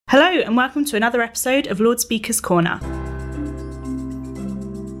Hello and welcome to another episode of Lord Speaker's Corner.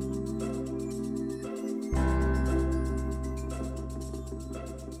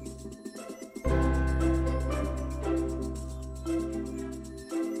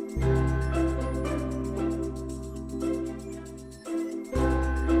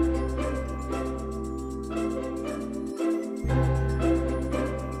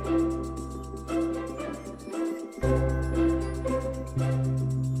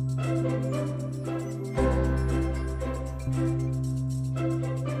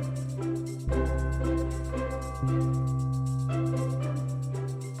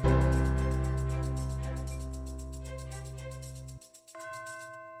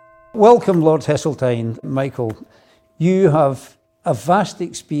 Welcome, Lord Heseltine. Michael, you have a vast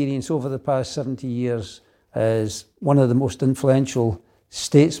experience over the past 70 years as one of the most influential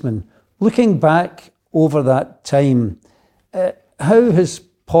statesmen. Looking back over that time, how has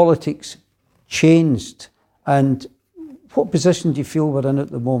politics changed and what position do you feel we're in at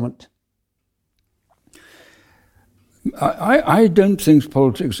the moment? I don't think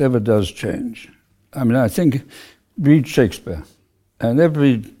politics ever does change. I mean, I think, read Shakespeare. And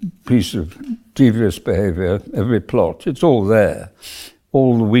every piece of devious behaviour, every plot, it's all there.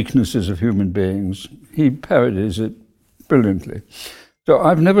 All the weaknesses of human beings, he parodies it brilliantly. So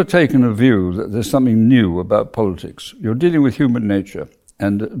I've never taken a view that there's something new about politics. You're dealing with human nature,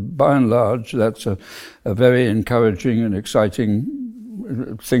 and by and large, that's a very encouraging and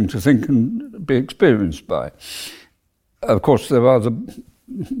exciting thing to think and be experienced by. Of course, there are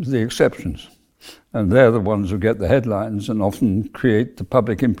the exceptions. And they're the ones who get the headlines and often create the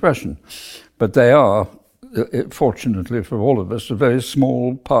public impression. But they are, fortunately for all of us, a very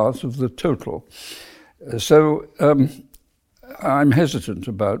small part of the total. So I'm hesitant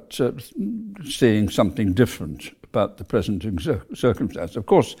about seeing something different about the present circumstance. Of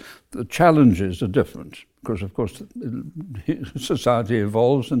course, the challenges are different, because, of course, society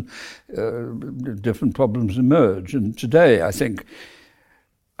evolves and different problems emerge. And today, I think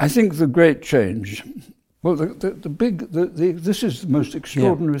the great change, well, this is the most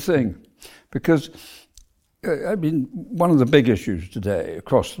extraordinary thing, because, I mean, one of the big issues today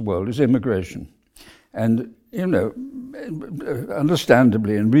across the world is immigration. And, you know,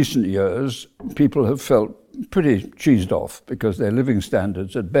 understandably, in recent years, people have felt pretty cheesed off because their living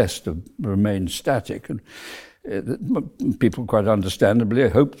standards at best have remained static. And people quite understandably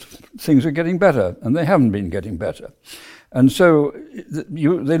hoped things are getting better, and they haven't been getting better. And so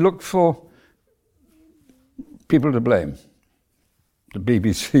they look for people to blame, the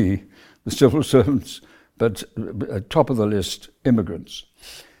BBC, the civil servants, but top of the list, immigrants.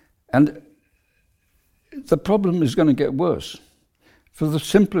 And the problem is going to get worse for the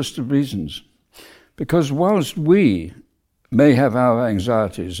simplest of reasons. Because whilst we may have our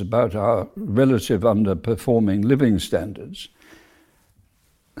anxieties about our relative underperforming living standards,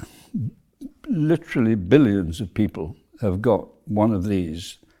 literally billions of people have got one of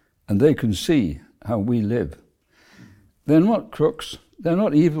these, and they can see how we live. They're not crooks, they're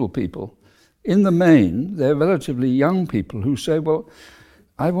not evil people. In the main, they're relatively young people who say, well,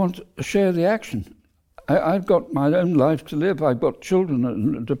 I want to share the action. I've got my own life to live, I've got children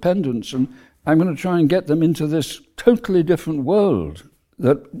and dependents, and I'm going to try and get them into this totally different world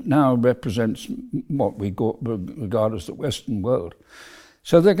that now represents what we regard as the Western world.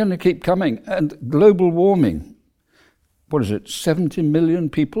 So they're going to keep coming. And global warming, 70 million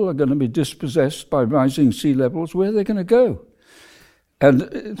people are going to be dispossessed by rising sea levels. Where are they going to go? And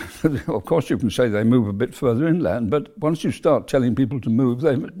of course you can say they move a bit further inland, but once you start telling people to move,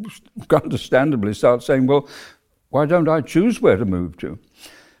 they understandably start saying, well, why don't I choose where to move to?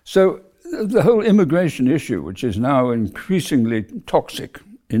 So the whole immigration issue, which is now increasingly toxic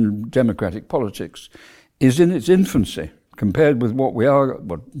in democratic politics, is in its infancy compared with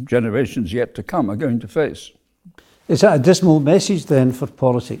what generations yet to come are going to face. Is that a dismal message then for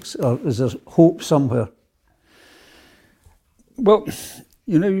politics, or is there hope somewhere? Well,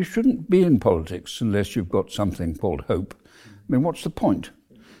 you know, you shouldn't be in politics unless you've got something called hope. I mean, what's the point?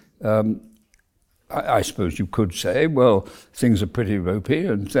 I suppose you could say, well, things are pretty ropey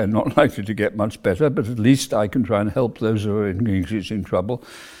and they're not likely to get much better, but at least I can try and help those who are in increasing trouble.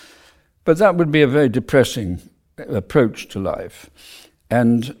 But that would be a very depressing approach to life.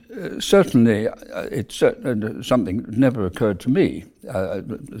 And certainly, it's something that never occurred to me.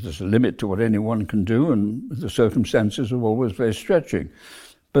 There's a limit to what anyone can do, and the circumstances are always very stretching.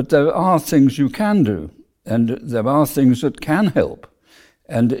 But there are things you can do, and there are things that can help.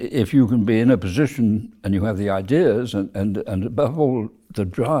 And if you can be in a position and you have the ideas and above all the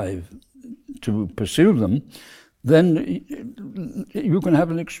drive to pursue them, then you can have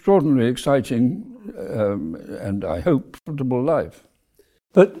an extraordinarily exciting and, I hope, profitable life.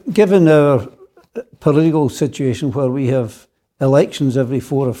 But given our political situation where we have elections every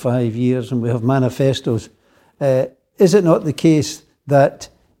 4 or 5 years and we have manifestos, is it not the case that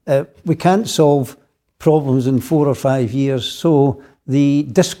we can't solve problems in 4 or 5 years? So the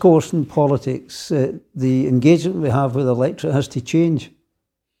discourse in politics, the engagement we have with the electorate has to change.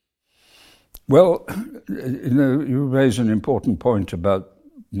 Well, you raise an important point about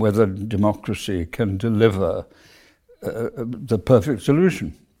whether democracy can deliver the perfect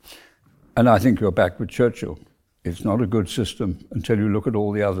solution. And I think you're back with Churchill. It's not a good system until you look at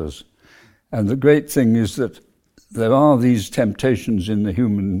all the others. And the great thing is that there are these temptations in the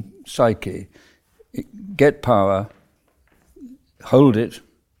human psyche. Get power, hold it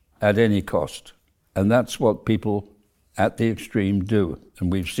at any cost. And that's what people at the extreme do.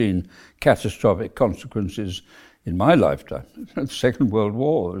 And we've seen catastrophic consequences in my lifetime. The Second World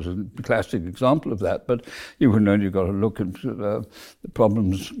War is a classic example of that, but you've only got to look at the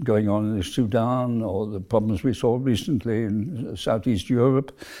problems going on in the Sudan or the problems we saw recently in Southeast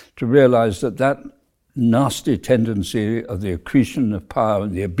Europe to realize that that nasty tendency of the accretion of power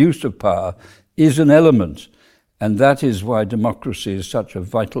and the abuse of power is an element, and that is why democracy is such a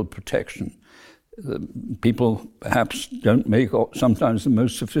vital protection. People perhaps don't make sometimes the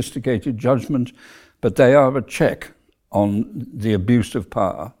most sophisticated judgment, but they are a check on the abuse of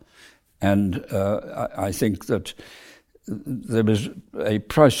power. And I think that there is a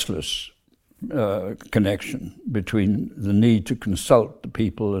priceless connection between the need to consult the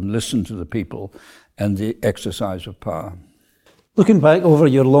people and listen to the people and the exercise of power. Looking back over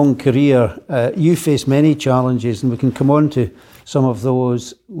your long career, you faced many challenges, and we can come on to some of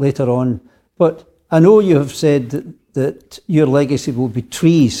those later on. But I know you have said that your legacy will be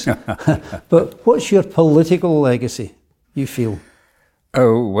trees. But what's your political legacy, you feel?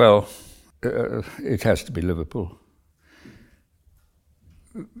 Oh, well, it has to be Liverpool.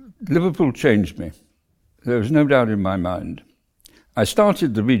 Liverpool changed me. There's no doubt in my mind. I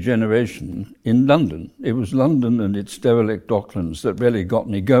started the regeneration in London. It was London and its derelict docklands that really got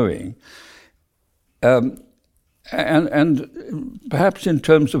me going. And perhaps in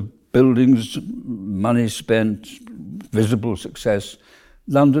terms of buildings, money spent, visible success,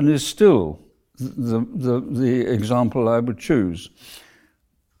 London is still the example I would choose.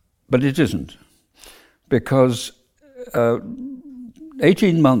 But it isn't, because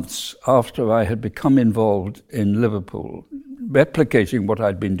 18 months after I had become involved in Liverpool, replicating what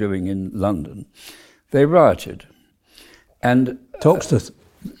I'd been doing in London, they rioted. And Toxteth.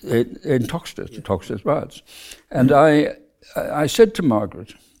 In Toxteth riots. And I said to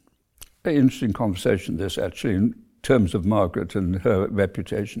Margaret, very interesting conversation this actually, in terms of Margaret and her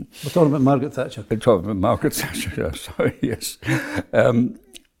reputation. We're talking about Margaret Thatcher. We're talking about Margaret Thatcher, sorry, yes.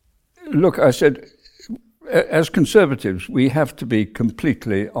 Look, I said, as Conservatives, we have to be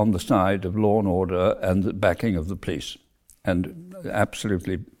completely on the side of law and order and the backing of the police. And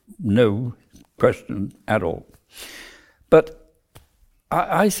absolutely no question at all. But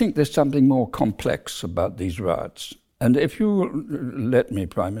I think there's something more complex about these riots. And if you let me,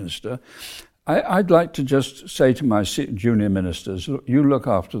 Prime Minister, I'd like to just say to my junior ministers, look, you look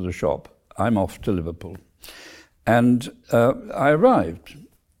after the shop. I'm off to Liverpool. And I arrived.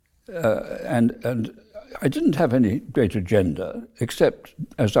 And I didn't have any great agenda, except,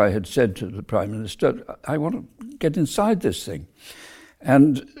 as I had said to the Prime Minister, I want to get inside this thing.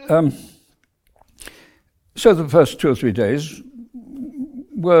 And so the first 2 or 3 days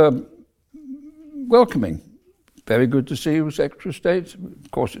were welcoming. Very good to see you, Secretary of State. Of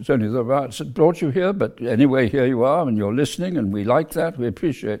course, it's only the riots that brought you here, but anyway, here you are, and you're listening, and we like that, we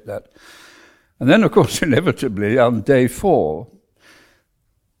appreciate that. And then, of course, inevitably, on day 4,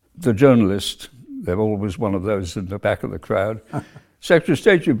 the journalist, they're always one of those in the back of the crowd, Secretary of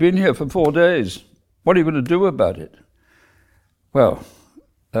State, you've been here for 4 days. What are you going to do about it? Well,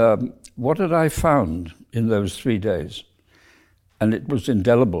 what had I found in those 3 days? And it was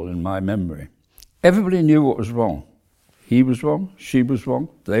indelible in my memory. Everybody knew what was wrong. He was wrong, she was wrong,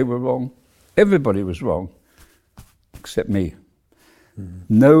 they were wrong. Everybody was wrong, except me. Mm.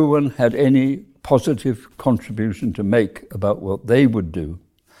 No one had any positive contribution to make about what they would do.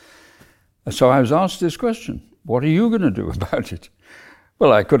 So I was asked this question, what are you going to do about it?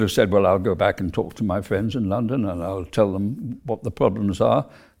 Well, I could have said, well, I'll go back and talk to my friends in London and I'll tell them what the problems are,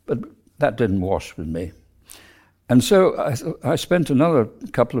 but that didn't wash with me. And so I spent another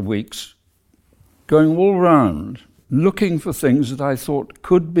couple of weeks going all round, looking for things that I thought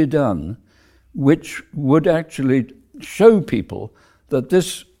could be done, which would actually show people that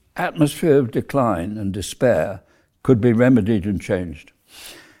this atmosphere of decline and despair could be remedied and changed.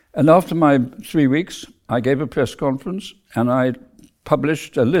 And after my 3 weeks, I gave a press conference and I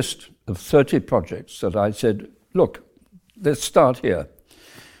published a list of 30 projects that I said, look, let's start here.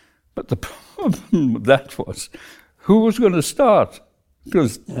 But the problem with that was, who was going to start?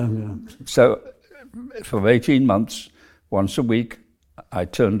 Because So for 18 months, once a week, I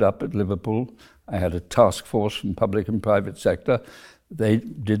turned up at Liverpool. I had a task force from public and private sector. They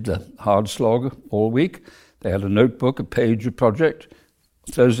did the hard slog all week. They had a notebook, a page a project.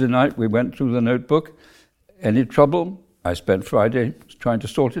 Thursday night, we went through the notebook. Any trouble? I spent Friday trying to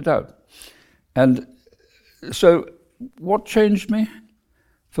sort it out. And so what changed me?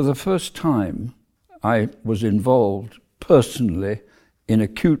 For the first time, I was involved personally in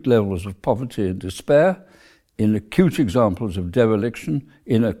acute levels of poverty and despair, in acute examples of dereliction,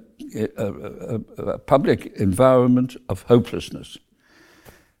 in a public environment of hopelessness.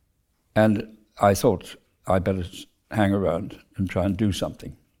 And I thought, I better hang around and try and do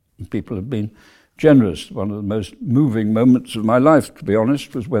something. And people have been generous. One of the most moving moments of my life, to be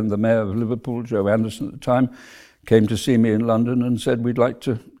honest, was when the mayor of Liverpool, Joe Anderson at the time, came to see me in London and said, we'd like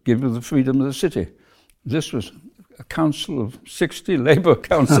to give you the freedom of the city. This was a council of 60 Labour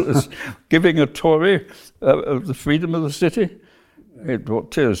councillors giving a Tory of the freedom of the city. It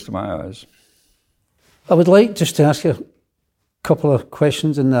brought tears to my eyes. I would like just to ask you a couple of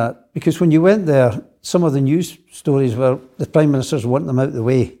questions in that, because when you went there, some of the news stories were the Prime Minister's wanting them out of the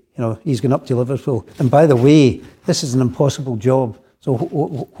way. You know, he's going up to Liverpool. And by the way, this is an impossible job. So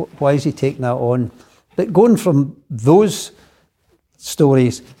why is he taking that on? But going from those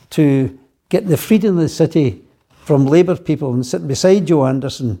stories to getting the freedom of the city from Labour people and sitting beside Joe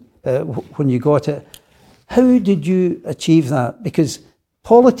Anderson when you got it, how did you achieve that? Because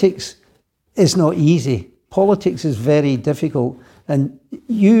politics is not easy. Politics is very difficult. And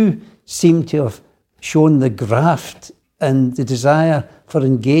you seem to have shown the graft and the desire for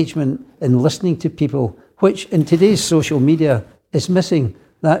engagement and listening to people, which in today's social media is missing,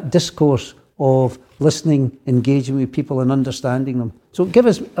 that discourse of listening, engaging with people and understanding them. So give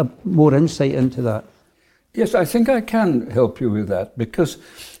us more insight into that. Yes, I think I can help you with that, because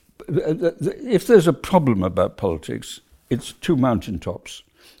if there's a problem about politics, it's two mountaintops.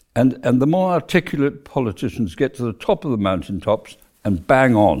 And the more articulate politicians get to the top of the mountaintops and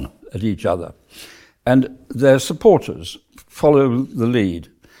bang on at each other. And their supporters follow the lead.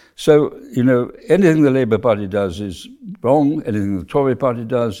 So, you know, anything the Labour Party does is wrong, anything the Tory Party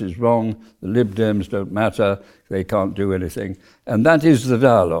does is wrong, the Lib Dems don't matter, they can't do anything. And that is the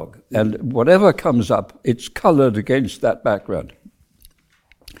dialogue. And whatever comes up, it's coloured against that background.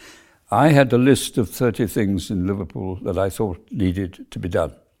 I had a list of 30 things in Liverpool that I thought needed to be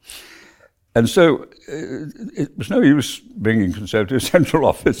done. And so it was no use bringing Conservative Central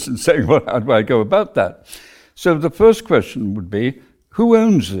Office and saying, well, how do I go about that? So the first question would be, who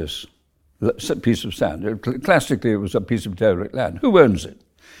owns this piece of sand? Classically, it was a piece of derelict land. Who owns it?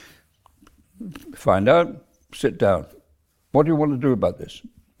 Find out, sit down. What do you want to do about this?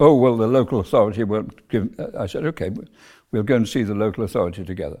 Oh, well, the local authority won't give... I said, okay, we'll go and see the local authority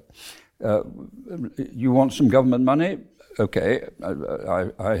together. You want some government money? Okay,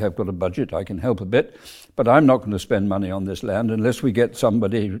 I have got a budget, I can help a bit, but I'm not going to spend money on this land unless we get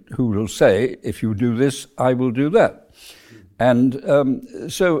somebody who will say, if you do this, I will do that. And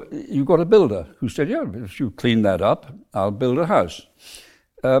so you got a builder who said, yeah, if you clean that up, I'll build a house.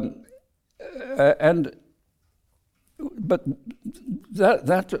 But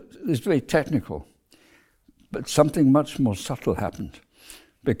that is very technical. But something much more subtle happened,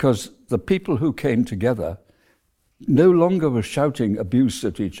 because the people who came together no longer were shouting abuse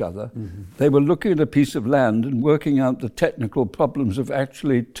at each other. Mm-hmm. They were looking at a piece of land and working out the technical problems of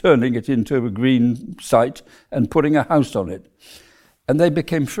actually turning it into a green site and putting a house on it. And they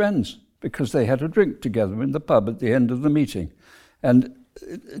became friends because they had a drink together in the pub at the end of the meeting. And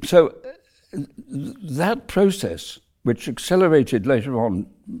so that process, which accelerated later on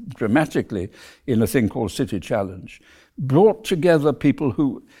dramatically in a thing called City Challenge, brought together people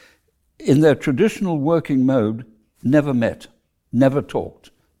who, in their traditional working mode, never met, never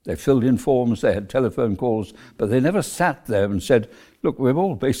talked. They filled in forms, they had telephone calls, but they never sat there and said, look, we're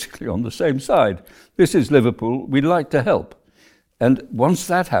all basically on the same side. This is Liverpool, we'd like to help. And once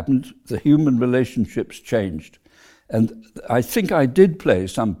that happened, the human relationships changed. And I think I did play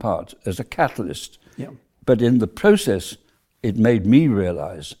some part as a catalyst. Yeah. But in the process, it made me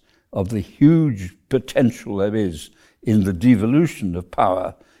realize of the huge potential there is in the devolution of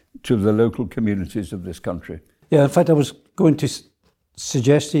power to the local communities of this country. Yeah, in fact, I was going to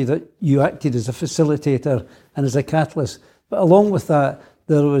suggest to you that you acted as a facilitator and as a catalyst. But along with that,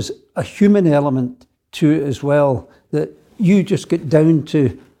 there was a human element to it as well, that you just get down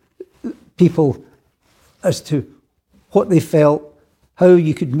to people as to what they felt, how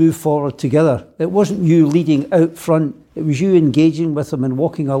you could move forward together. It wasn't you leading out front, it was you engaging with them and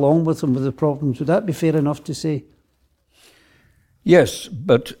walking along with them with the problems. Would that be fair enough to say? Yes,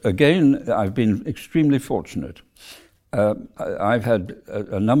 but again, I've been extremely fortunate. I've had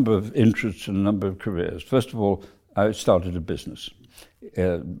a number of interests and a number of careers. First of all, I started a business,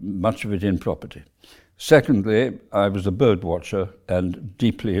 much of it in property. Secondly, I was a bird watcher and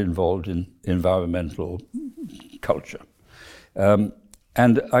deeply involved in environmental culture.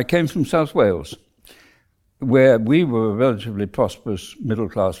 And I came from South Wales, where we were a relatively prosperous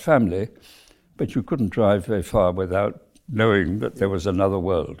middle-class family, but you couldn't drive very far without knowing that there was another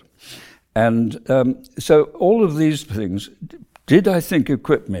world. And so all of these things did, I think,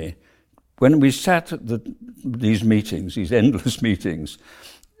 equip me. When we sat at these meetings, these endless meetings,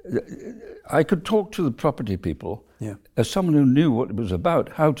 I could talk to the property people as someone who knew what it was about,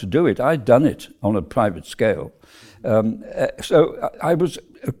 how to do it. I'd done it on a private scale. So I was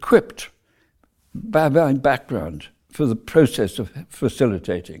equipped by my background for the process of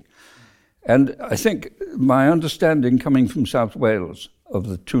facilitating. And I think my understanding coming from South Wales of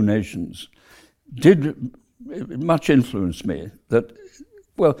the two nations did much influence me. That,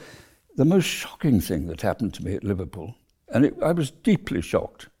 well, the most shocking thing that happened to me at Liverpool, and I was deeply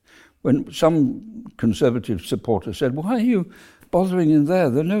shocked, when some Conservative supporter said, "Why are you bothering in there?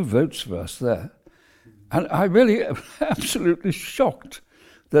 There are no votes for us there." And I really am absolutely shocked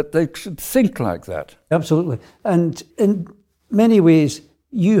that they should think like that. Absolutely. And in many ways,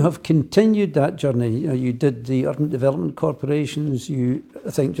 you have continued that journey. You know, you did the urban development corporations. You, I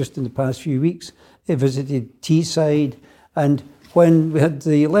think, just in the past few weeks, visited Teesside. And when we had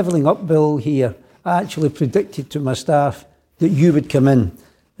the Levelling Up bill here, I actually predicted to my staff that you would come in.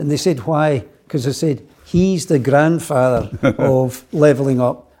 And they said, why? Because I said, he's the grandfather of levelling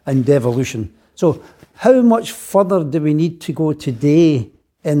up and devolution. So how much further do we need to go today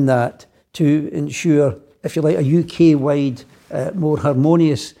in that to ensure, if you like, a UK-wide, more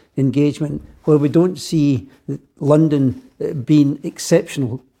harmonious engagement where we don't see London being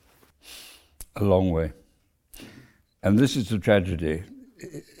exceptional? A long way. And this is the tragedy.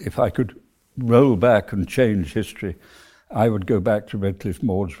 If I could roll back and change history, I would go back to Redcliffe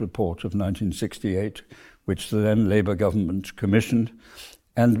Maud's report of 1968, which the then Labour government commissioned.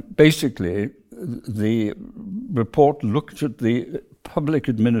 And basically, the report looked at the public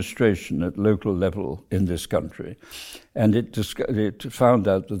administration at local level in this country, and it found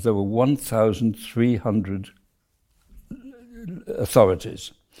out that there were 1,300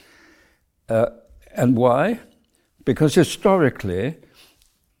 authorities. And why? Because historically,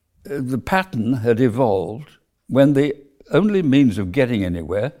 the pattern had evolved when the only means of getting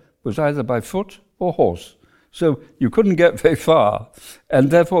anywhere was either by foot or horse. So you couldn't get very far,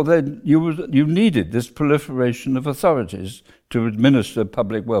 and therefore then you needed this proliferation of authorities to administer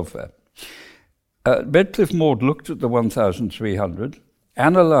public welfare. Redcliffe Maud looked at the 1,300,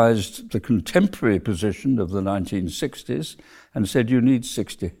 analysed the contemporary position of the 1960s, and said, you need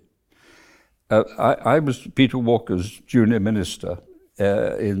 60. I was Peter Walker's junior minister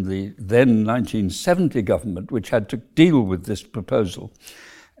in the then 1970 government, which had to deal with this proposal.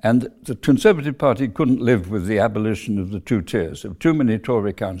 And the Conservative Party couldn't live with the abolition of the two tiers. There were too many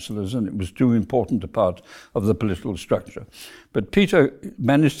Tory councillors, and it was too important a part of the political structure. But Peter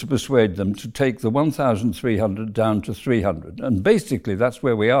managed to persuade them to take the 1,300 down to 300. And basically, that's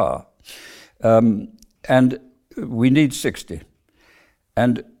where we are. And we need 60.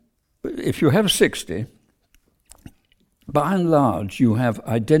 And if you have 60, by and large, you have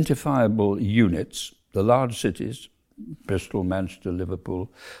identifiable units, the large cities, Bristol, Manchester,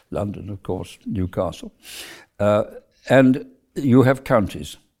 Liverpool, London, of course, Newcastle. And you have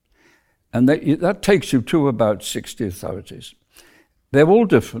counties. And that takes you to about 60 authorities. They're all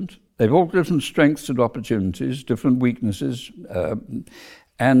different. They've all different strengths and opportunities, different weaknesses.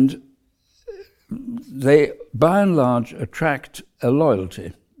 And they, by and large, attract a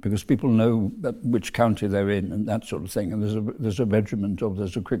loyalty because people know which county they're in and that sort of thing. And there's a regiment or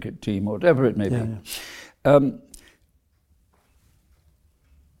there's a cricket team or whatever it may be. Yeah.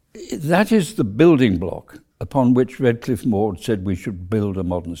 That is the building block upon which Redcliffe Maud said we should build a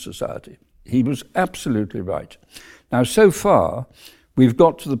modern society. He was absolutely right. Now, so far, we've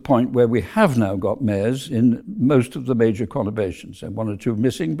got to the point where we have now got mayors in most of the major conurbations. There are one or two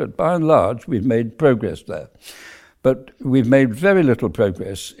missing, but by and large, we've made progress there. But we've made very little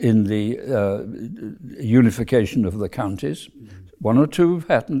progress in the unification of the counties. One or two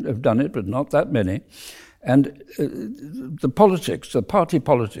have done it, but not that many. And the politics, the party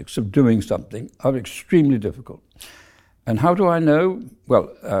politics of doing something are extremely difficult. And how do I know?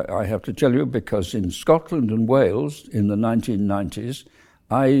 Well, I have to tell you, because in Scotland and Wales in the 1990s,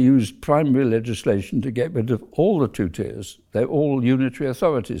 I used primary legislation to get rid of all the two tiers. They're all unitary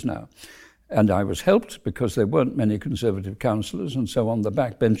authorities now. And I was helped because there weren't many Conservative councillors, and so on the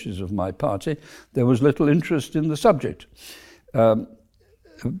backbenches of my party, there was little interest in the subject.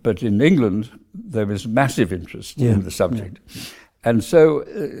 But in England, there is massive interest in the subject. Yeah. And so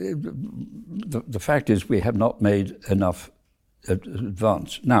the fact is we have not made enough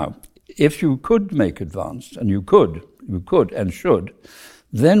advance. Now, if you could make advance, and you could and should,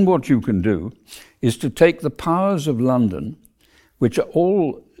 then what you can do is to take the powers of London, which are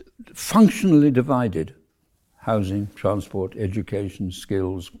all functionally divided, housing, transport, education,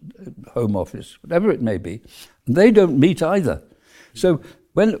 skills, home office, whatever it may be, and they don't meet either. So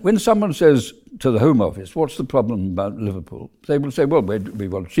when someone says to the Home Office, what's the problem about Liverpool? They will say, well, we've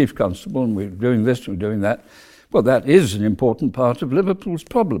got a chief constable and we're doing this and we're doing that. Well, that is an important part of Liverpool's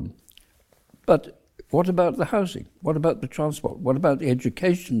problem. But what about the housing? What about the transport? What about the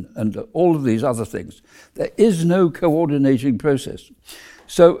education and all of these other things? There is no coordinating process.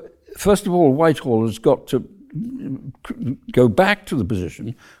 So, first of all, Whitehall has got to go back to the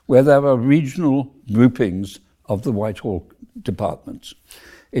position where there are regional groupings of the Whitehall departments.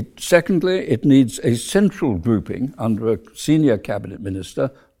 Secondly, it needs a central grouping under a senior cabinet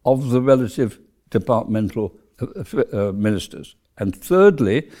minister of the relative departmental ministers. And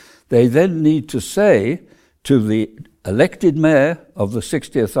thirdly, they then need to say to the elected mayor of the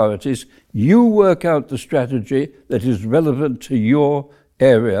 60 authorities, you work out the strategy that is relevant to your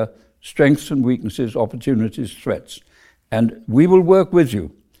area, strengths and weaknesses, opportunities, threats. And we will work with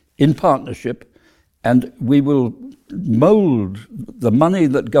you in partnership, and we will mould the money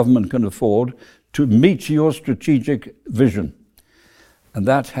that government can afford to meet your strategic vision. And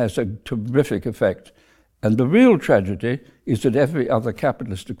that has a terrific effect. And the real tragedy is that every other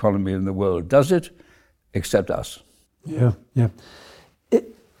capitalist economy in the world does it, except us. Yeah.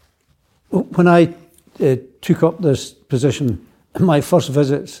 When I took up this position, my first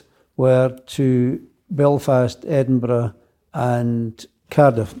visits were to Belfast, Edinburgh and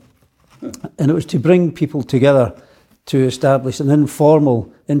Cardiff. And it was to bring people together to establish an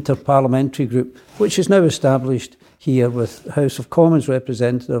informal inter-parliamentary group, which is now established here with House of Commons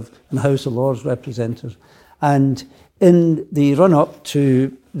representative and House of Lords representative. And in the run-up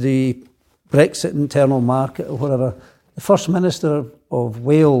to the Brexit internal market or whatever, the First Minister of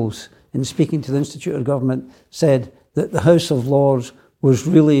Wales, in speaking to the Institute of Government, said that the House of Lords was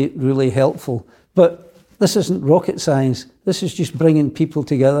really, really helpful. But this isn't rocket science. This is just bringing people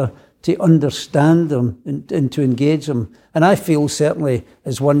together to understand them and to engage them. And I feel, certainly,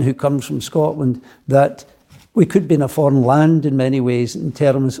 as one who comes from Scotland, that we could be in a foreign land in many ways in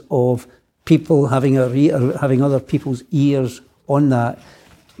terms of people having other people's ears on that.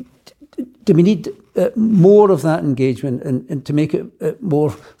 Do we need more of that engagement and to make it more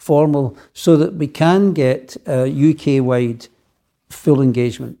formal so that we can get UK-wide full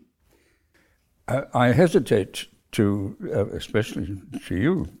engagement? I hesitate to, especially to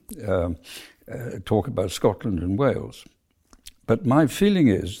you, talk about Scotland and Wales. But my feeling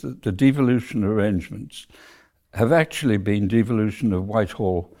is that the devolution arrangements have actually been devolution of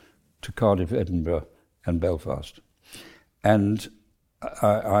Whitehall to Cardiff, Edinburgh and Belfast. And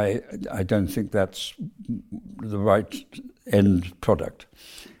I don't think that's the right end product.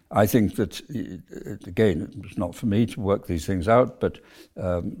 I think that, again, it's not for me to work these things out, but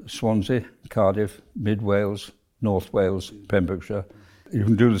Swansea, Cardiff, Mid Wales, North Wales, Pembrokeshire. You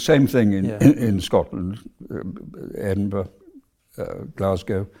can do the same thing in Scotland, Edinburgh,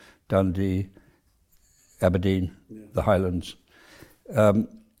 Glasgow, Dundee, Aberdeen, the Highlands. So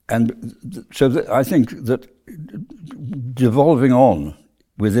I think that devolving on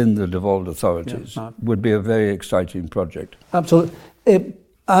within the devolved authorities would be a very exciting project. Absolutely.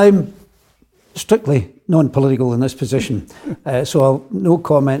 I'm strictly non-political in this position, so I'll no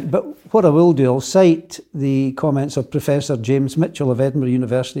comment. But what I will do, I'll cite the comments of Professor James Mitchell of Edinburgh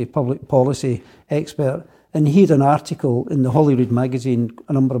University, public policy expert, and he had an article in the Holyrood magazine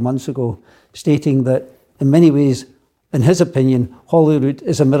a number of months ago stating that in many ways, in his opinion, Holyrood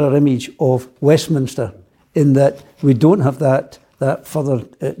is a mirror image of Westminster in that we don't have that further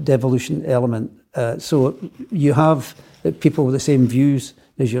devolution element. So you have people with the same views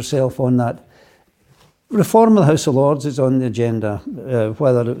as yourself on that. Reform of the House of Lords is on the agenda,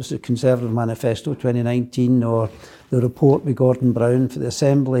 whether it was the Conservative Manifesto 2019 or the report by Gordon Brown for the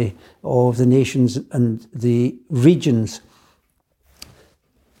Assembly of the Nations and the Regions.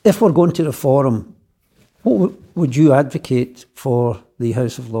 If we're going to reform What would you advocate for the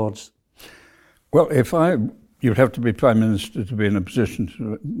House of Lords? Well, you'd have to be Prime Minister to be in a position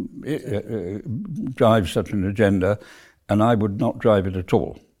to drive such an agenda, and I would not drive it at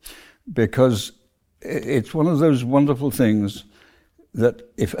all, because it's one of those wonderful things that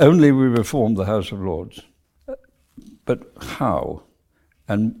if only we reformed the House of Lords, but how,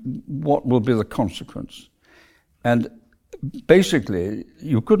 and what will be the consequence? And basically,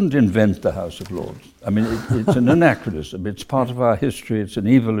 you couldn't invent the House of Lords. I mean, it's an anachronism. It's part of our history. It's an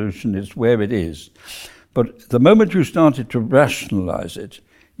evolution. It's where it is. But the moment you started to rationalise it,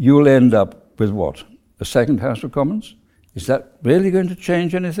 you'll end up with what? A second House of Commons? Is that really going to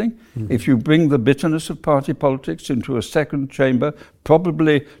change anything? Mm-hmm. If you bring the bitterness of party politics into a second chamber,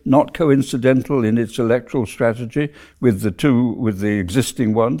 probably not coincidental in its electoral strategy with the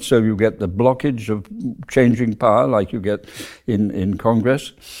existing one, so you get the blockage of changing power like you get in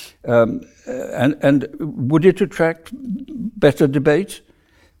Congress. And would it attract better debate?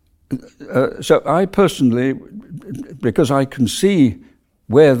 So I personally, because I can see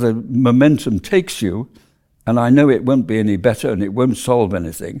where the momentum takes you, and I know it won't be any better and it won't solve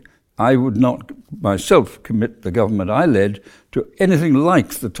anything, I would not myself commit the government I led to anything like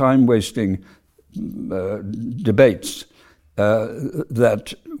the time-wasting debates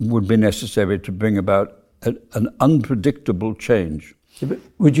that would be necessary to bring about an unpredictable change.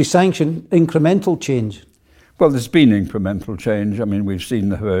 Would you sanction incremental change? Well, there's been incremental change. I mean, we've seen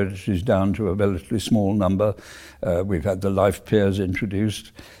the heritages down to a relatively small number. We've had the life peers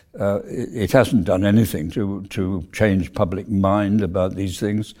introduced. It hasn't done anything to change public mind about these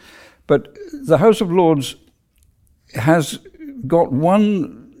things. But the House of Lords has got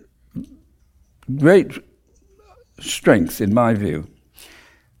one great strength, in my view,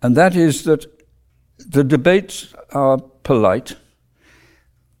 and that is that the debates are polite.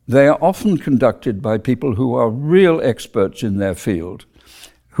 They are often conducted by people who are real experts in their field,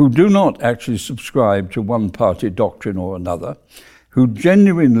 who do not actually subscribe to one party doctrine or another, who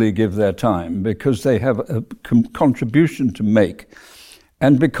genuinely give their time because they have a contribution to make.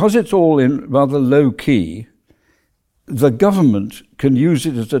 And because it's all in rather low key, the government can use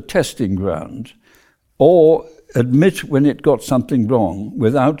it as a testing ground or admit when it got something wrong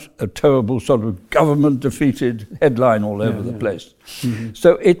without a terrible sort of government-defeated headline all over the place. Mm-hmm.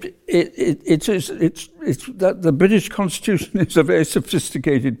 So it's that the British Constitution is a very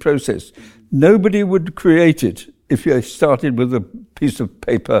sophisticated process. Nobody would create it if you started with a piece of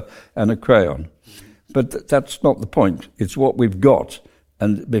paper and a crayon. But that's not the point. It's what we've got.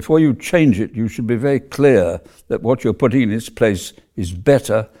 And before you change it, you should be very clear that what you're putting in its place is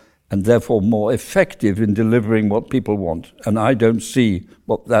better and therefore more effective in delivering what people want. And I don't see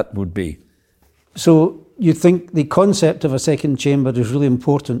what that would be. So you think the concept of a second chamber is really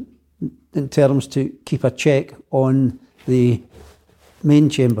important in terms to keep a check on the main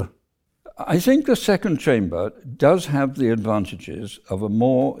chamber? I think the second chamber does have the advantages of a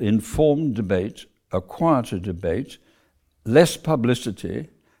more informed debate, a quieter debate, less publicity,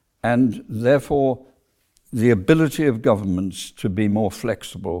 and therefore the ability of governments to be more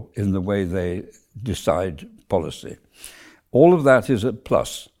flexible in the way they decide policy. All of that is a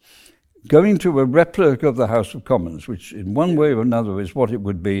plus. Going to a replica of the House of Commons, which in one way or another is what it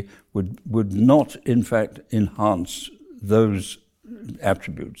would be, would not in fact enhance those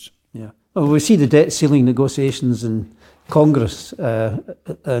attributes. Yeah. Well, we see the debt ceiling negotiations in Congress,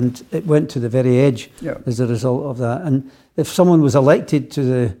 and it went to the very edge as a result of that. And if someone was elected to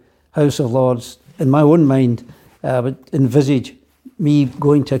the House of Lords, in my own mind, I would envisage me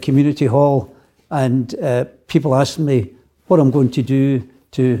going to a community hall and people asking me what I'm going to do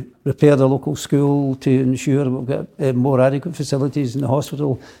to repair the local school, to ensure we've got more adequate facilities in the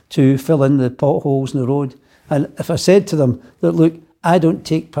hospital, to fill in the potholes in the road. And if I said to them that, look, I don't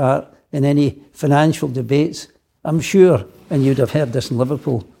take part in any financial debates, I'm sure, and you'd have heard this in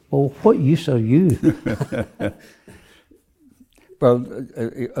Liverpool, well, what use are you? Well,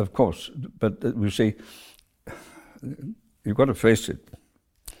 of course, but we see, you've got to face it.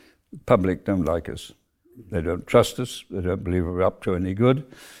 The public don't like us. They don't trust us. They don't believe we're up to any good.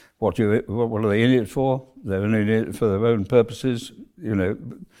 What are they in it for? They're only in it for their own purposes. You know,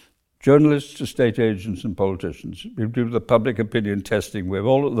 journalists, estate agents and politicians, we do the public opinion testing. We're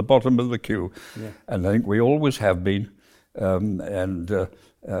all at the bottom of the queue. Yeah. And I think we always have been.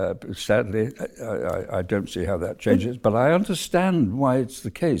 Sadly, I don't see how that changes. But I understand why it's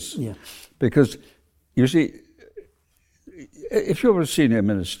the case. Yeah. Because, you see, if you're a senior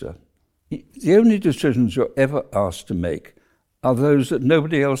minister, the only decisions you're ever asked to make are those that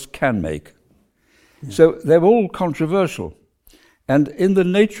nobody else can make. Yeah. So they're all controversial. And in the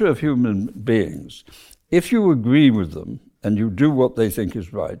nature of human beings, if you agree with them and you do what they think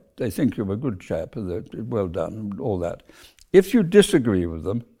is right, they think you're a good chap and they're well done and all that. If you disagree with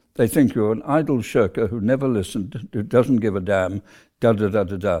them, they think you're an idle shirker who never listened, who doesn't give a damn,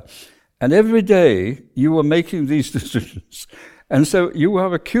 da-da-da-da-da. And every day you are making these decisions. And so you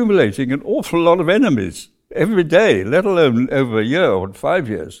are accumulating an awful lot of enemies every day, let alone over a year or 5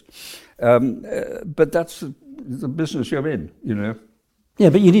 years. But that's the business you're in, you know. Yeah,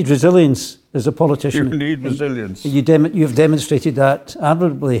 but you need resilience as a politician. You need resilience. You've demonstrated that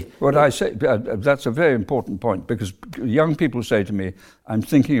admirably. What I say, that's a very important point, because young people say to me, I'm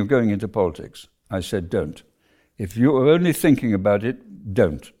thinking of going into politics. I said, don't. If you're only thinking about it,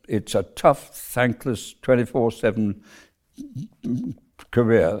 don't. It's a tough, thankless, 24/7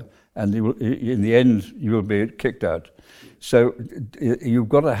 career, and in the end, you will be kicked out. So you've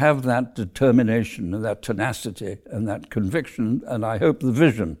got to have that determination and that tenacity and that conviction, and I hope the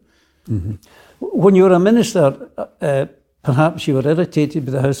vision. Mm-hmm. When you were a minister, perhaps you were irritated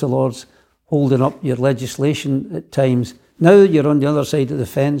with the House of Lords holding up your legislation at times. Now that you're on the other side of the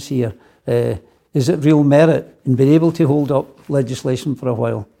fence here, is it real merit in being able to hold up legislation for a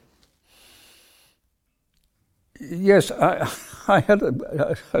while? Yes, I had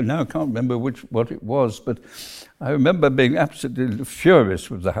now I can't remember what it was, but I remember being absolutely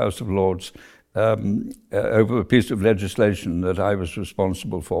furious with the House of Lords over a piece of legislation that I was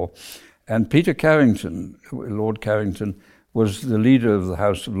responsible for. And Peter Carrington, Lord Carrington, was the leader of the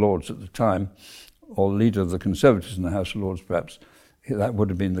House of Lords at the time, or leader of the Conservatives in the House of Lords, perhaps. That would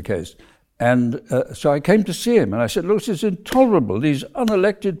have been the case. And so I came to see him, and I said, look, this is intolerable. These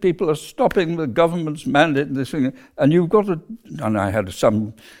unelected people are stopping the government's mandate and this thing. And you've got to... And I had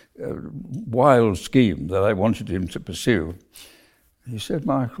some wild scheme that I wanted him to pursue. He said,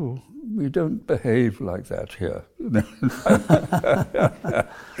 Michael, we don't behave like that here.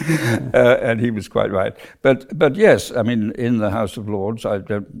 And he was quite right. But yes, I mean, in the House of Lords, I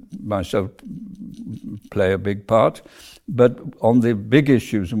don't myself play a big part. But on the big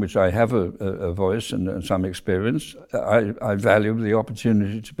issues in which I have a voice and some experience, I value the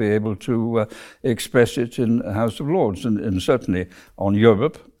opportunity to be able to express it in the House of Lords. And certainly on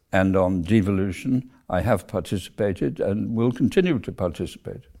Europe and on devolution, I have participated and will continue to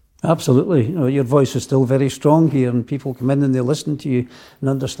participate. Absolutely. You know, your voice is still very strong here, and people come in and they listen to you and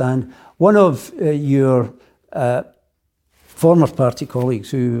understand. One of your former party colleagues,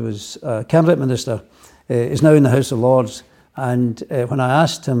 who was Cabinet Minister, is now in the House of Lords, and when I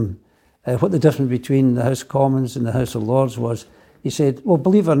asked him what the difference between the House of Commons and the House of Lords was, he said, well,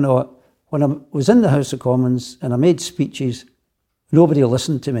 believe it or not, when I was in the House of Commons and I made speeches, nobody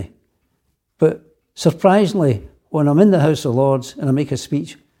listened to me. But surprisingly, when I'm in the House of Lords and I make a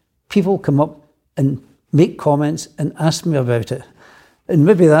speech, people come up and make comments and ask me about it. And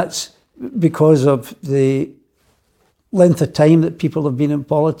maybe that's because of the length of time that people have been in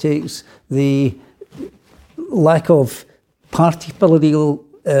politics, the lack of party political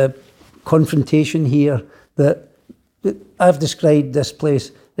confrontation here, that I've described this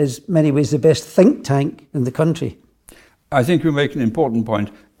place as in many ways the best think tank in the country. I think you make an important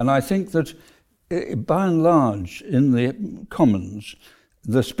point, and I think that by and large in the Commons,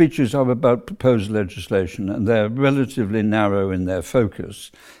 the speeches are about proposed legislation, and they're relatively narrow in their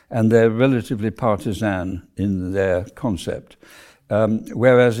focus, and they're relatively partisan in their concept.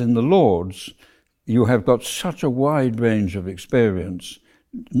 Whereas in the Lords, you have got such a wide range of experience,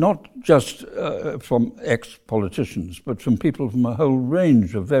 not just from ex-politicians, but from people from a whole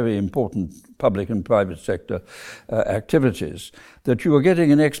range of very important public and private sector activities, that you are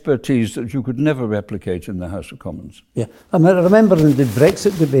getting an expertise that you could never replicate in the House of Commons. Yeah, I remember in the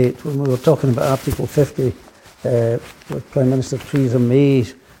Brexit debate when we were talking about Article 50, with Prime Minister Theresa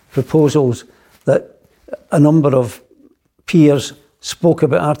May's proposals, that a number of peers spoke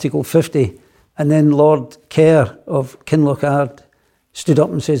about Article 50, and then Lord Kerr of Kinlochard stood up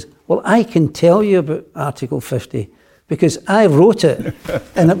and says, well, I can tell you about Article 50 because I wrote it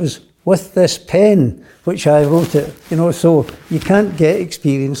and it was with this pen which I wrote it, you know, so you can't get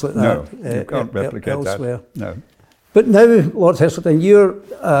experience like that. No, you can't replicate elsewhere. That. No. But now, Lord Heseltine, you're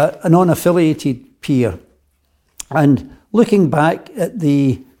an unaffiliated peer, and looking back at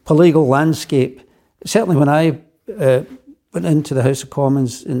the political landscape, certainly when I went into the House of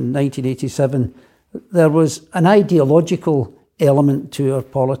Commons in 1987, there was an ideological element to our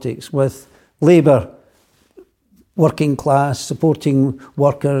politics, with Labour, working class, supporting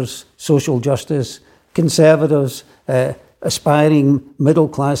workers, social justice, Conservatives, aspiring middle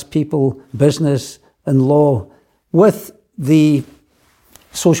class people, business and law. With the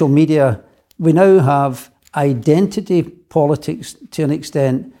social media, we now have identity politics to an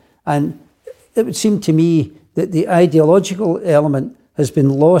extent, and it would seem to me that the ideological element has been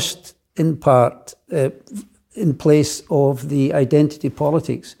lost in part in place of the identity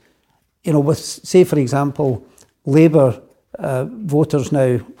politics. You know, with, say, for example, Labour voters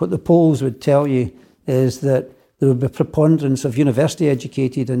now, what the polls would tell you is that there would be a preponderance of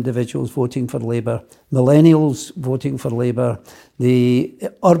university-educated individuals voting for Labour, millennials voting for Labour, the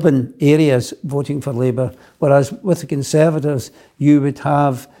urban areas voting for Labour, whereas with the Conservatives, you would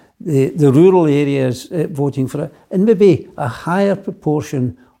have the rural areas voting for it, and maybe a higher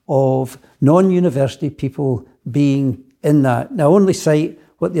proportion of non-university people being in that. Now, I only cite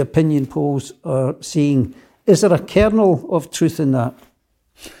what the opinion polls are seeing. Is there a kernel of truth in that?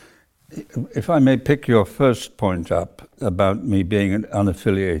 If I may pick your first point up about me being an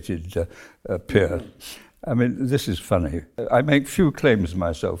unaffiliated peer, I mean, this is funny. I make few claims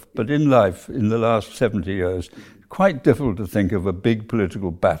myself, but in life, in the last 70 years, quite difficult to think of a big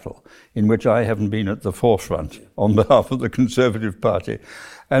political battle in which I haven't been at the forefront on behalf of the Conservative Party.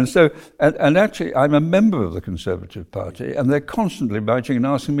 And so, and actually, I'm a member of the Conservative Party, and they're constantly writing and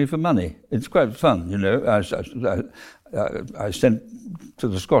asking me for money. It's quite fun, you know. I sent to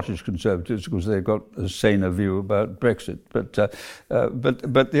the Scottish Conservatives because they've got a saner view about Brexit. But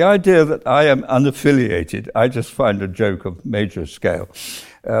the idea that I am unaffiliated, I just find a joke of major scale.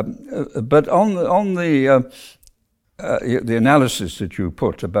 But on the analysis that you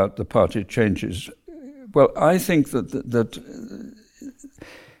put about the party changes, well, I think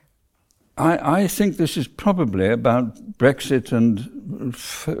I think this is probably about Brexit and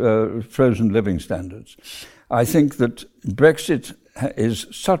frozen living standards. I think that Brexit is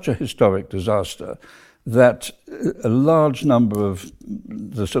such a historic disaster that a large number of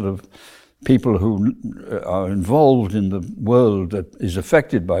the sort of people who are involved in the world that is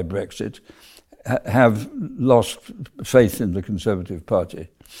affected by Brexit have lost faith in the Conservative Party.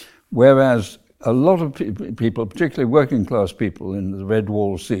 Whereas a lot of people, particularly working class people in the red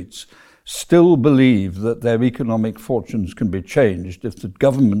wall seats, still believe that their economic fortunes can be changed if the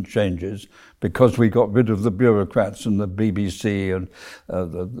government changes, because we got rid of the bureaucrats and the BBC and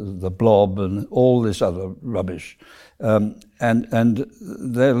the blob and all this other rubbish. And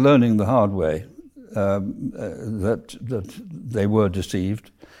they're learning the hard way that they were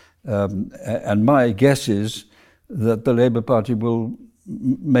deceived. And my guess is that the Labour Party will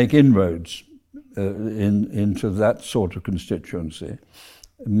make inroads into that sort of constituency,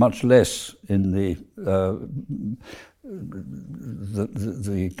 much less in the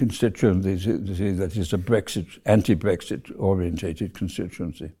constituency that is a Brexit, anti-Brexit orientated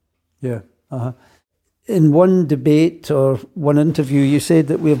constituency. Yeah. In one debate or one interview, you said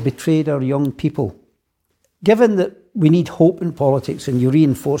that we have betrayed our young people. Given that we need hope in politics, and you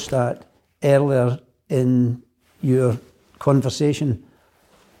reinforced that earlier in your conversation,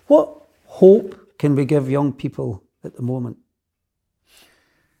 what hope can we give young people at the moment?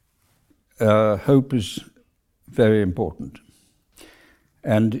 Hope is very important.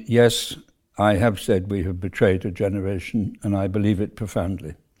 And yes, I have said we have betrayed a generation, and I believe it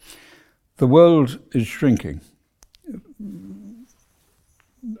profoundly. The world is shrinking.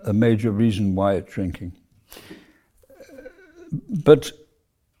 A major reason why it's shrinking. But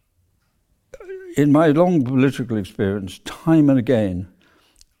in my long political experience, time and again,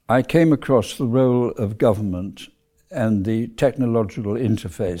 I came across the role of government and the technological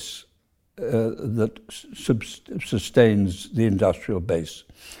interface that sustains the industrial base.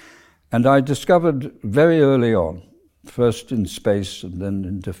 And I discovered very early on, first in space and then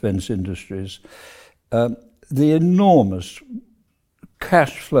in defense industries, the enormous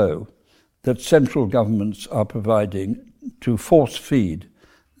cash flow that central governments are providing to force feed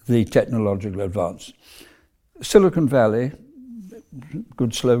the technological advance. Silicon Valley,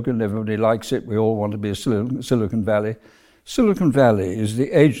 good slogan, everybody likes it, we all want to be a Silicon Valley. Silicon Valley is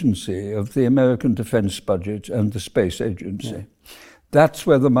the agency of the American defense budget and the space agency. Yeah. That's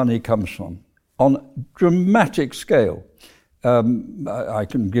where the money comes from, on dramatic scale. I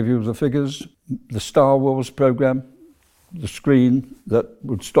can give you the figures. The Star Wars program, the screen that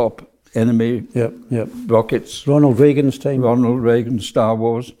would stop enemy rockets. Ronald Reagan's time. Ronald Reagan, Star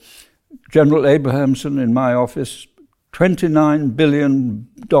Wars. General Abrahamson in my office, $29 billion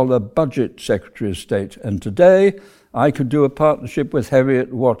budget Secretary of State. And today, I could do a partnership with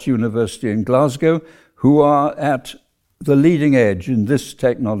Heriot-Watt University in Glasgow, who are at the leading edge in this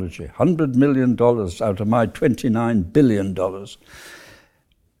technology. $100 million out of my $29 billion.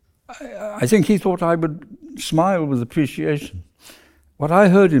 I think he thought I would smile with appreciation. What I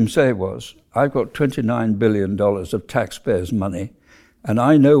heard him say was, I've got $29 billion of taxpayers' money, and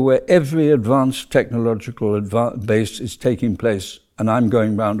I know where every advanced technological base is taking place, and I'm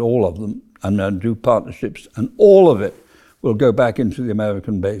going round all of them and then do partnerships, and all of it will go back into the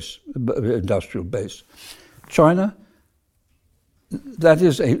American base, industrial base. China, that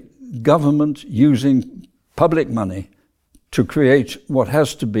is a government using public money to create what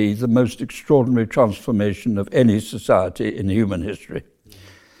has to be the most extraordinary transformation of any society in human history.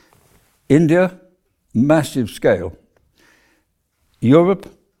 India, massive scale.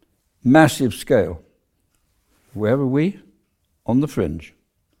 Europe, massive scale. Where are we? On the fringe.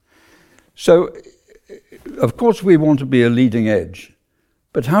 So, of course we want to be a leading edge,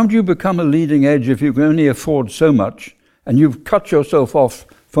 but how do you become a leading edge if you can only afford so much and you've cut yourself off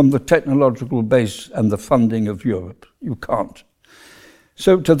from the technological base and the funding of Europe? You can't.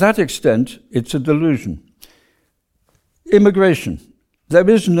 So to that extent, it's a delusion. Immigration. There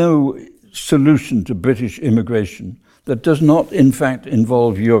is no solution to British immigration that does not, in fact,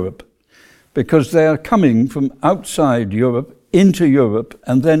 involve Europe, because they are coming from outside Europe into Europe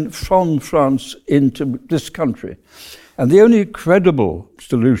and then from France into this country. And the only credible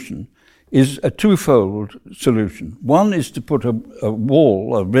solution is a twofold solution. One is to put a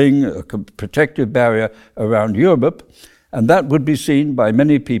wall, a ring, a protective barrier around Europe, and that would be seen by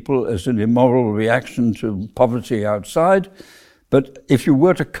many people as an immoral reaction to poverty outside. But if you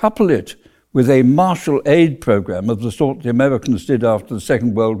were to couple it with a Marshall Aid program of the sort the Americans did after the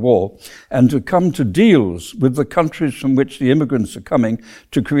Second World War, and to come to deals with the countries from which the immigrants are coming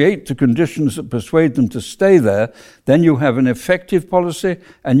to create the conditions that persuade them to stay there, then you have an effective policy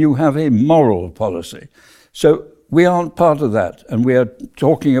and you have a moral policy. So we aren't part of that, and we are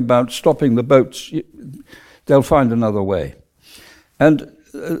talking about stopping the boats. They'll find another way. And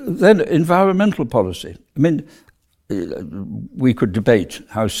then environmental policy. I mean, we could debate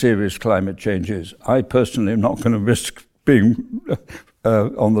how serious climate change is. I personally am not going to risk being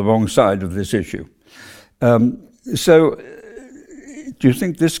on the wrong side of this issue. So, do you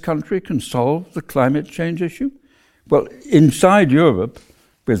think this country can solve the climate change issue? Well, inside Europe,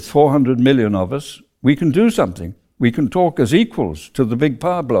 with 400 million of us, we can do something. We can talk as equals to the big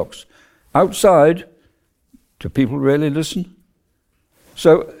power blocks. Outside, do people really listen?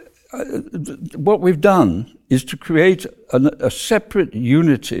 So, what we've done is to create a separate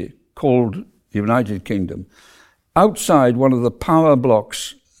unity called the United Kingdom outside one of the power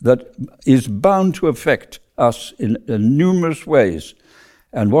blocks that is bound to affect us in numerous ways.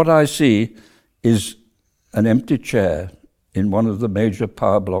 And what I see is an empty chair in one of the major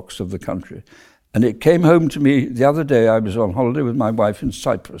power blocks of the country. And it came home to me the other day. I was on holiday with my wife in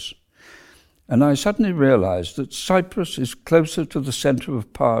Cyprus. And I suddenly realized that Cyprus is closer to the center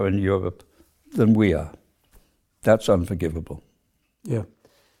of power in Europe than we are. That's unforgivable. Yeah.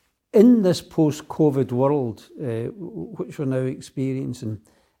 In this post-COVID world, which we're now experiencing,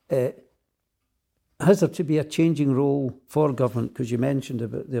 has there to be a changing role for government? Because you mentioned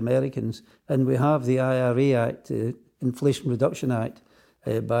about the Americans, and we have the IRA Act, the Inflation Reduction Act,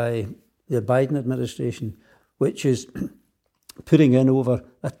 by the Biden administration, which is putting in over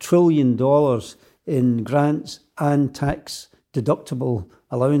 $1 trillion in grants and tax deductible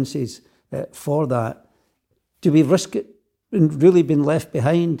allowances for that. Do we risk it really being left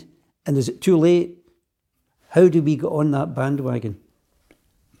behind? And is it too late? How do we get on that bandwagon?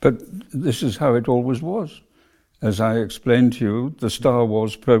 But this is how it always was. As I explained to you, the Star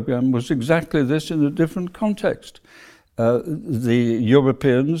Wars program was exactly this in a different context. The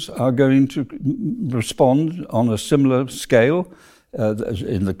Europeans are going to respond on a similar scale,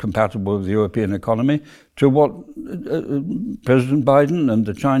 compatible with the European economy, to what President Biden and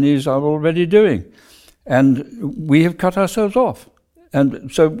the Chinese are already doing. And we have cut ourselves off.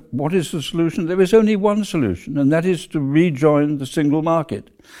 And so what is the solution? There is only one solution, and that is to rejoin the single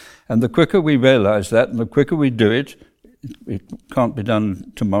market. And the quicker we realize that, and the quicker we do it, it can't be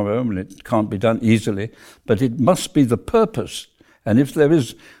done tomorrow, and it can't be done easily, but it must be the purpose. And if there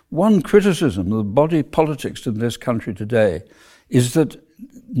is one criticism of the body politics in this country today, is that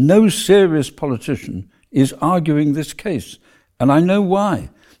no serious politician is arguing this case. And I know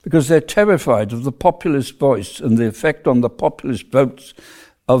why. Because they're terrified of the populist voice and the effect on the populist votes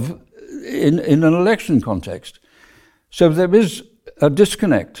in an election context. So there is a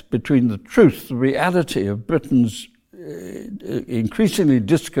disconnect between the truth, the reality of Britain's increasingly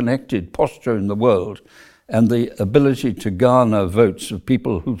disconnected posture in the world and the ability to garner votes of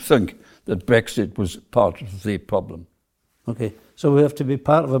people who think that Brexit was part of the problem. Okay, so we have to be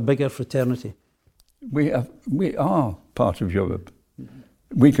part of a bigger fraternity. We are part of Europe.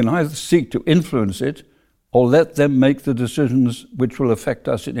 We can either seek to influence it or let them make the decisions which will affect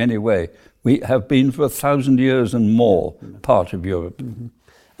us in any way. We have been for 1,000 years and more part of Europe. Mm-hmm.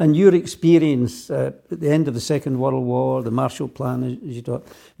 And your experience at the end of the Second World War, the Marshall Plan, as you talked,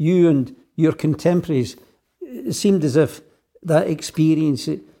 you your contemporaries, it seemed as if that experience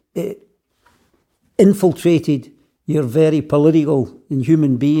it infiltrated your very political and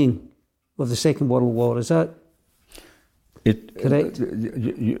human being of the Second World War. Is that correct?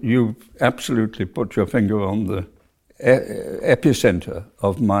 You absolutely put your finger on the epicenter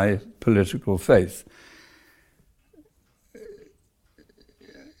of my political faith.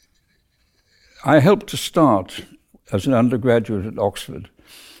 I helped to start, as an undergraduate at Oxford,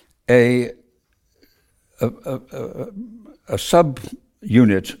 a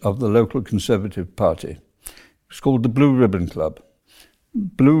sub-unit of the local Conservative Party. It's called the Blue Ribbon Club.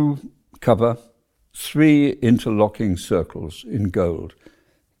 Blue cover, 3 interlocking circles in gold.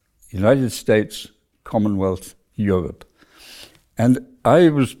 United States, Commonwealth, Europe. And I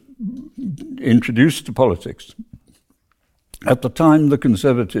was introduced to politics. At the time, the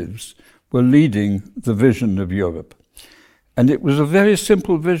Conservatives were leading the vision of Europe. And it was a very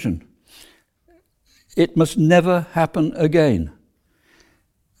simple vision. It must never happen again.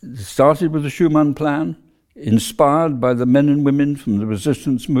 It started with the Schuman Plan, inspired by the men and women from the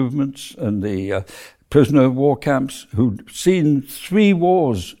resistance movements and the prisoner of war camps who'd seen 3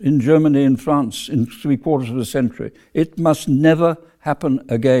 wars in Germany and France in 3/4 of a century. It must never happen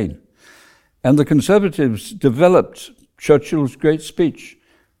again. And the Conservatives developed Churchill's great speech.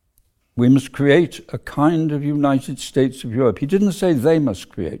 We must create a kind of United States of Europe. He didn't say they must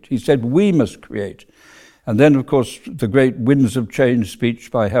create. He said we must create. And then, of course, the great Winds of Change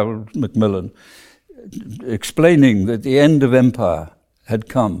speech by Harold Macmillan, explaining that the end of empire had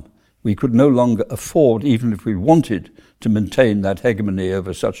come. We could no longer afford, even if we wanted, to maintain that hegemony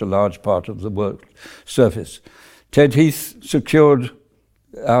over such a large part of the world surface. Ted Heath secured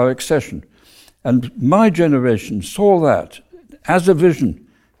our accession. And my generation saw that as a vision,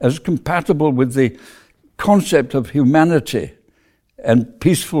 as compatible with the concept of humanity and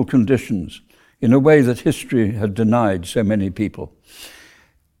peaceful conditions in a way that history had denied so many people.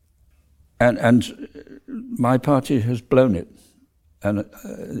 And my party has blown it, and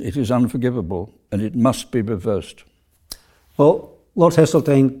it is unforgivable, and it must be reversed. Well, Lord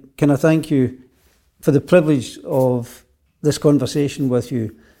Heseltine, can I thank you for the privilege of this conversation with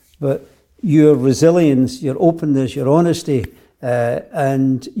you, but your resilience, your openness, your honesty,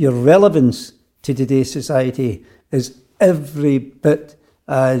 and your relevance to today's society is every bit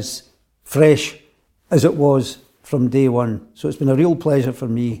as fresh as it was from day one. So it's been a real pleasure for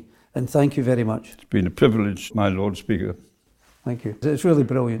me, and thank you very much. It's been a privilege, my Lord Speaker. Thank you. It's really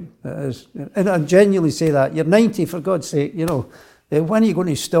brilliant. It is. And I genuinely say that. You're 90, for God's sake, you know. When are you going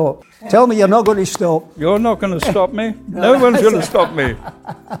to stop? Tell me you're not going to stop. You're not going to stop me? No one's going to stop me.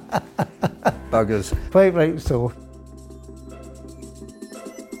 Buggers. Quite right, so.